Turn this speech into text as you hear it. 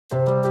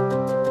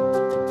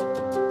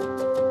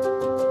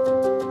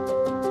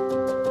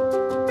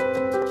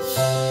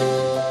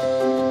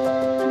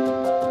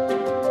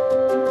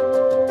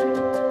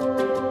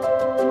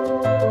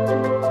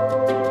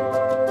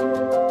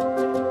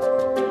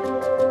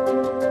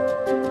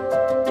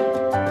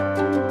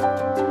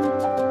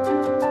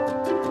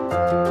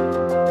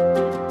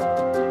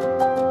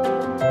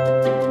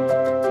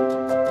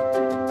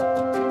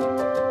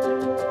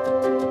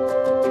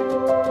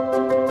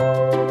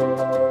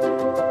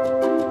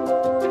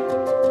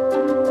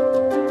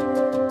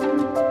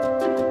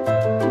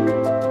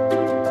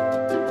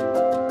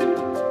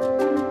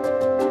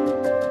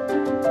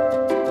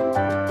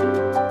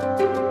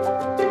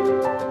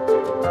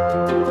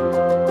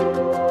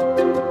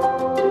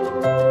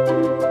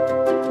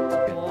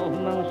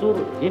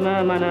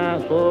إمامنا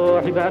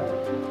صاحب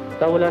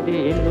دولة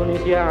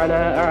إندونيسيا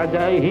على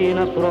أعدائه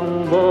نصرا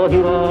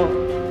ظاهرا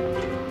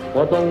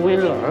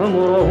وطول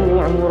عمره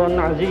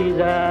عمرا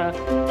عزيزا.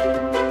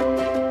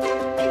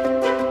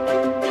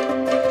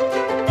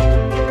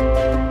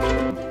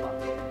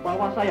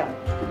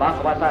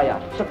 Bahwa saya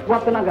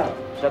sekuat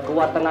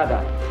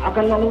tenaga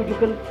akan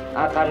menunjukkan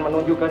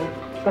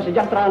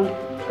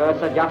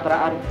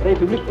kesejahteraan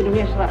Republik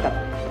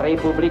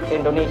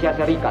Indonesia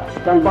Serikat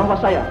dan bahwa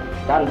saya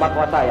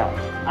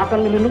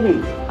akan melindungi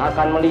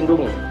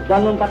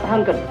dan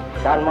mempertahankan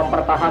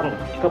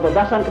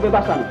kebebasan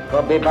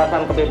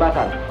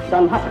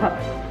dan hak-hak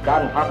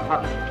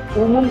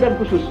umum dan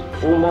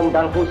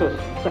khusus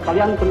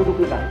sekalian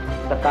penduduk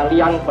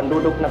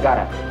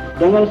negara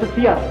dengan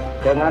setia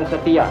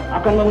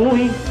akan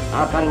memenuhi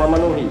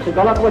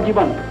segala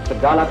kewajiban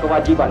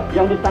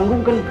yang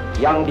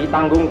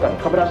ditanggungan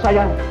kepada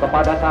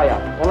saya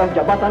oleh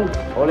jabatan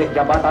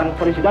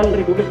Presiden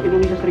Republik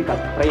Indonesia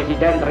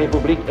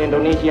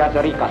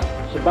Serikat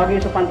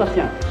sebagai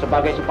sepantasnya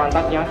sebagai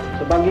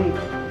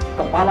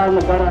kepala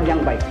negara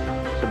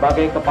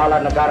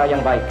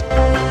yang baik.